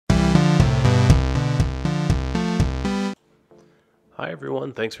Hi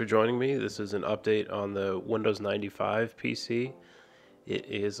everyone, thanks for joining me. This is an update on the Windows 95 PC. It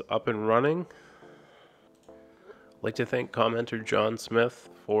is up and running. I'd like to thank commenter John Smith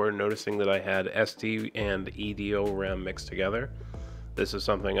for noticing that I had SD and EDO RAM mixed together. This is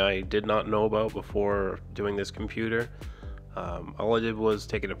something I did not know about before doing this computer. All I did was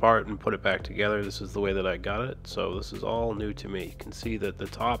take it apart and put it back together. This is the way that I got it, so this is all new to me. You can see that the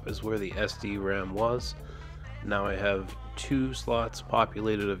top is where the SD RAM was. Now I have 2 slots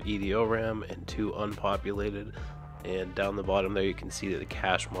populated of EDO RAM and 2 unpopulated, and down the bottom there you can see that the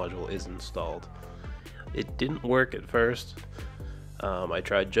cache module is installed. It didn't work at first. I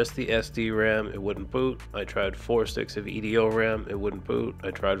tried just the SD RAM, it wouldn't boot. I tried 4 sticks of EDO RAM, it wouldn't boot. I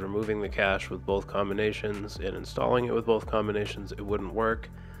tried removing the cache with both combinations and installing it with both combinations, it wouldn't work.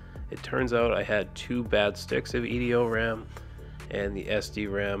 It turns out I had 2 bad sticks of EDO RAM, and the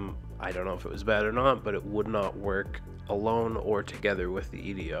SD RAM, I don't know if it was bad or not, but it would not work alone or together with the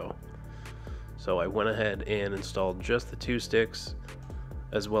EDO. So I went ahead and installed just the 2 sticks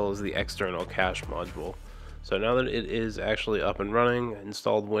as well as the external cache module. So now that it is actually up and running, I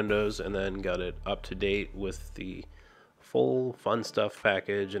installed Windows and then got it up to date with the full fun stuff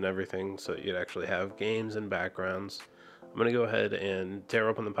package and everything, so you'd actually have games and backgrounds. I'm going to go ahead and tear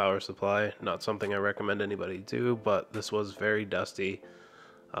open the power supply. Not something I recommend anybody do, but this was very dusty.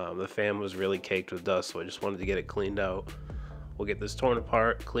 The fan was really caked with dust, so I just wanted to get it cleaned out. We'll get this torn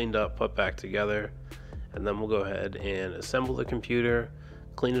apart, cleaned up, put back together, and then we'll go ahead and assemble the computer,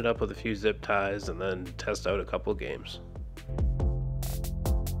 clean it up with a few zip ties, and then test out a couple games.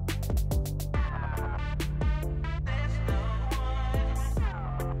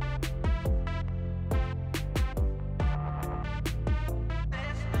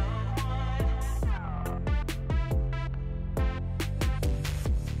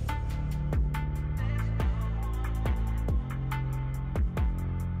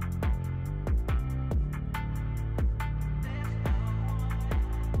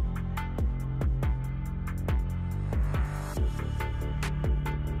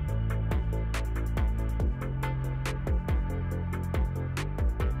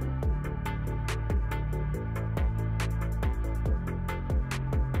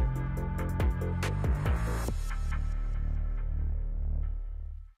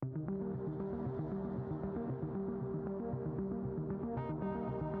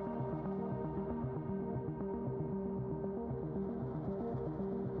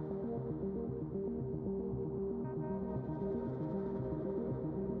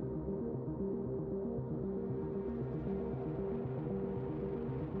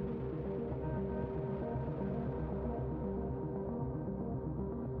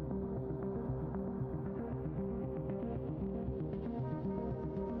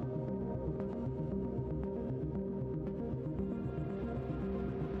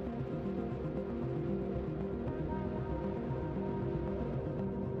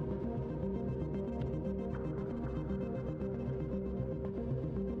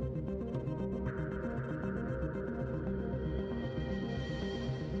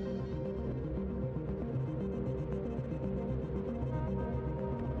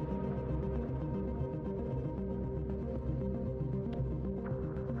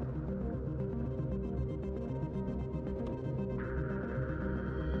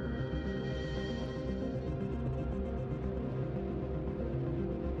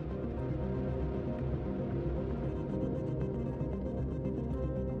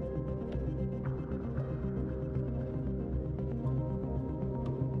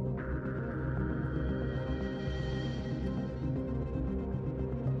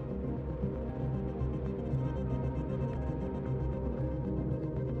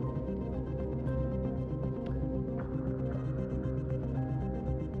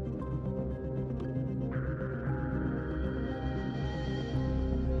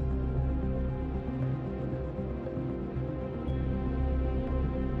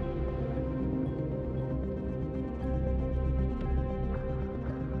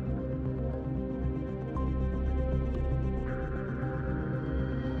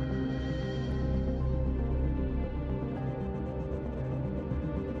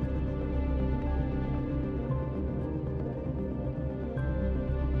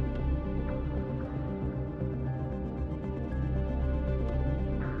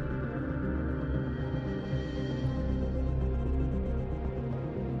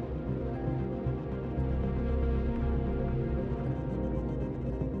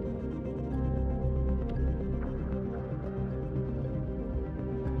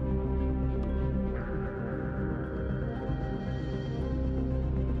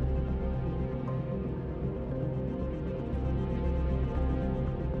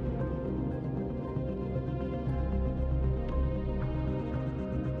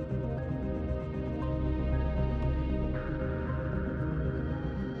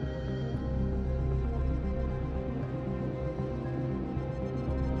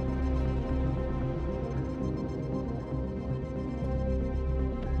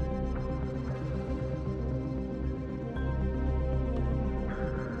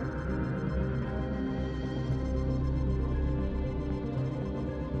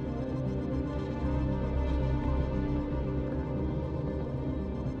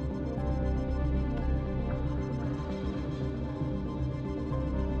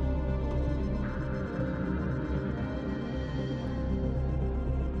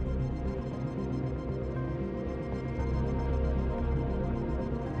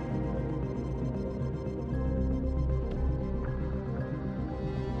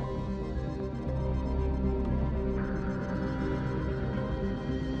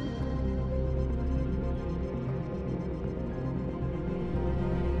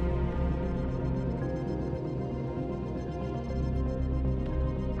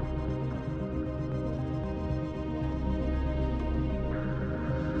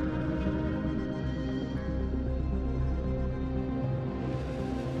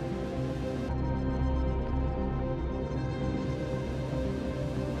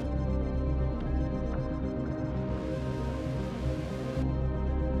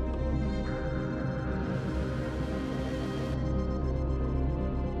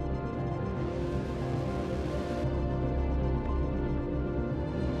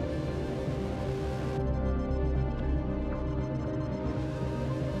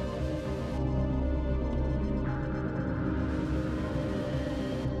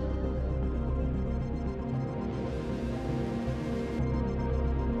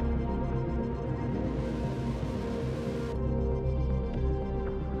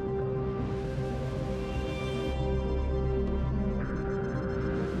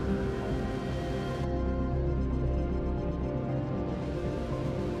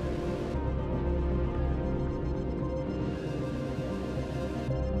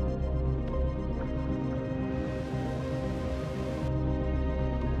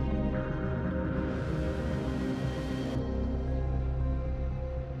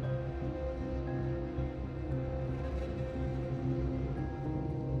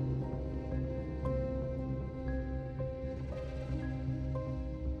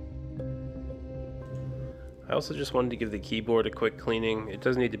 I also just wanted to give the keyboard a quick cleaning. It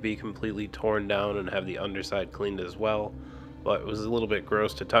does need to be completely torn down and have the underside cleaned as well, but it was a little bit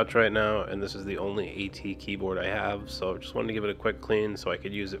gross to touch right now, and this is the only AT keyboard I have, so just wanted to give it a quick clean so I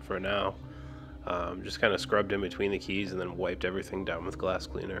could use it for now. Just kind of scrubbed in between the keys and then wiped everything down with glass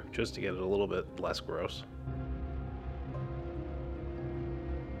cleaner just to get it a little bit less gross.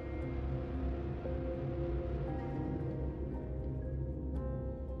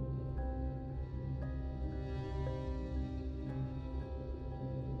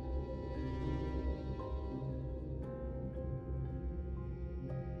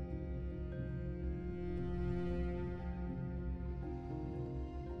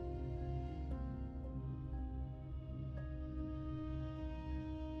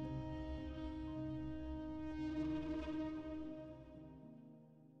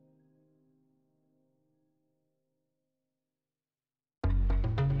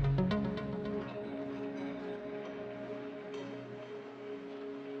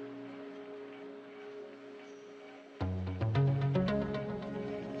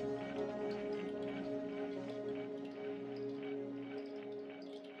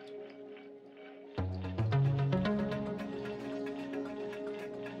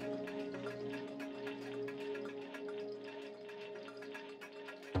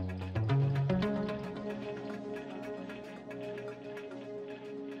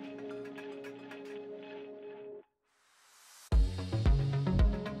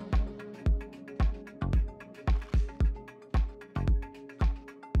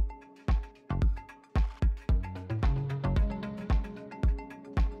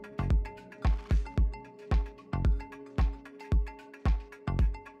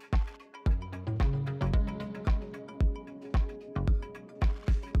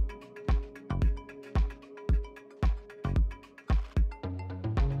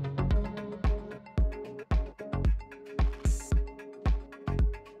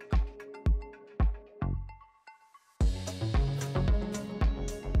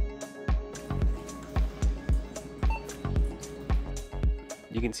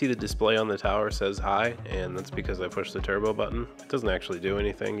 You can see the display on the tower says high, and that's because I pushed the turbo button. It doesn't actually do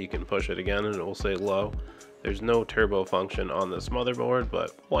anything. You can push it again and it will say low. There's no turbo function on this motherboard,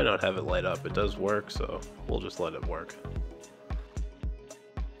 but why not have it light up? It does work, so we'll just let it work.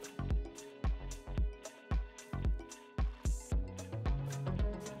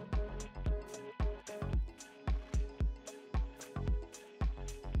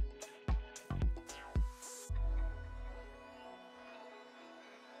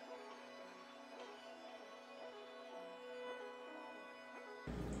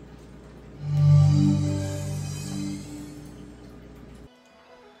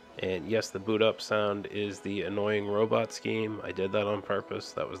 And yes, the boot up sound is the annoying robot scheme. I did that on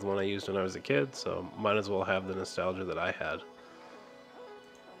purpose. That was the one I used when I was a kid, so might as well have the nostalgia that I had.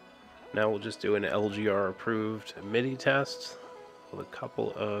 Now we'll just do an LGR approved MIDI test with a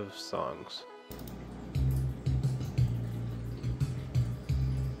couple of songs.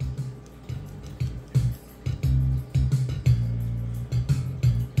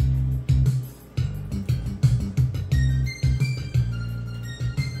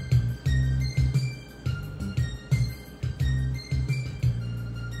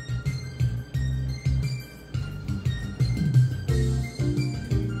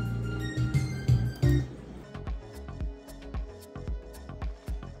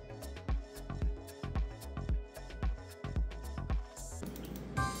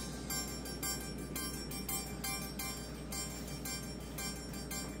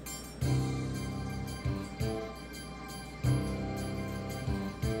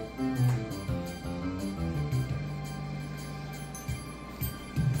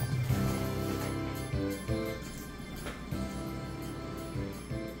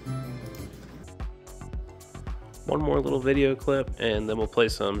 One more little video clip, and then we'll play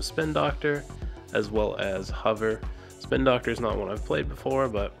some Spin Doctor as well as Hover. Spin Doctor is not one I've played before,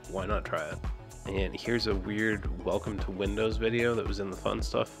 but why not try it? And here's a weird Welcome to Windows video that was in the Fun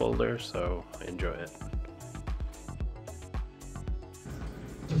Stuff folder, so enjoy it.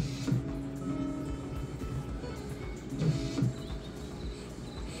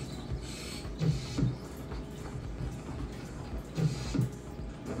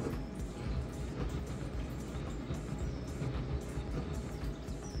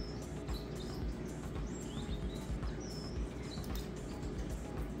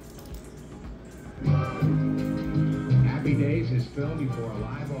 Happy Days is filmed before a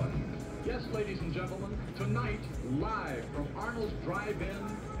live audience. Yes, ladies and gentlemen, tonight, live from Arnold's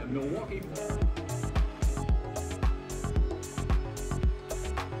Drive-In in Milwaukee.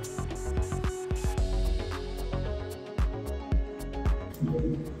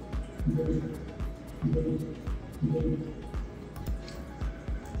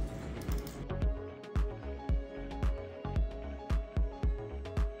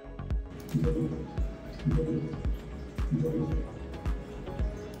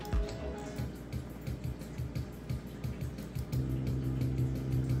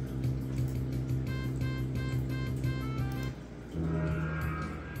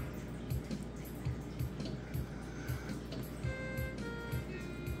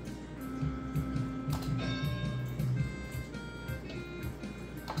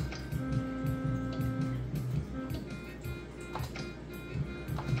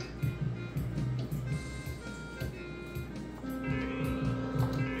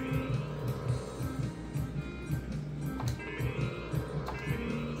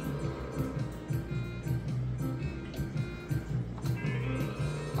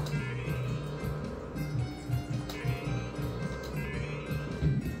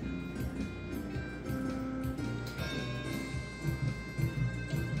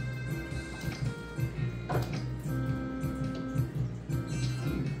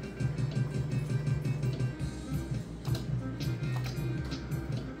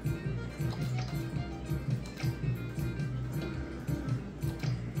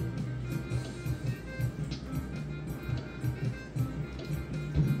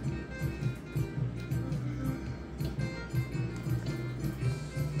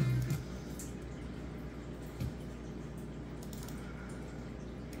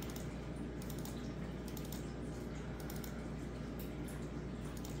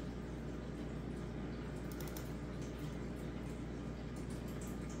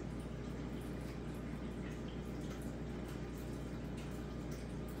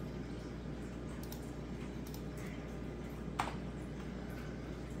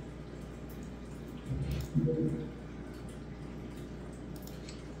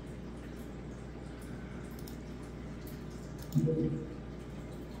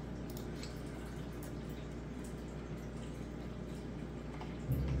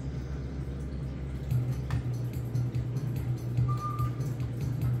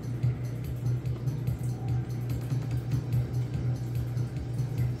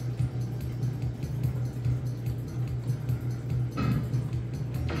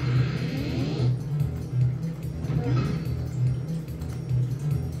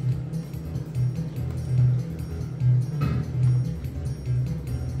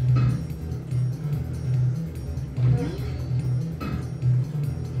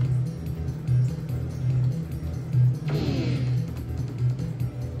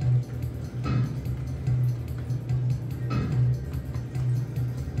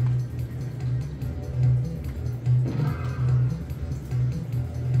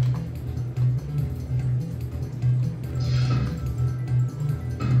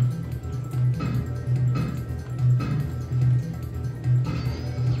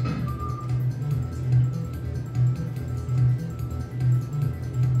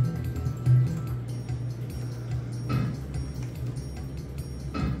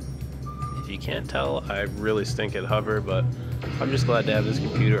 Can't tell, I really stink at hover, but I'm just glad to have this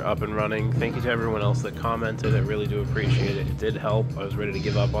computer up and running. Thank you to everyone else that commented. I really do appreciate it. It did help. I was ready to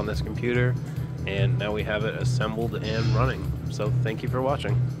give up on this computer, and now we have it assembled and running. So thank you for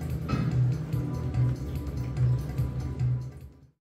watching.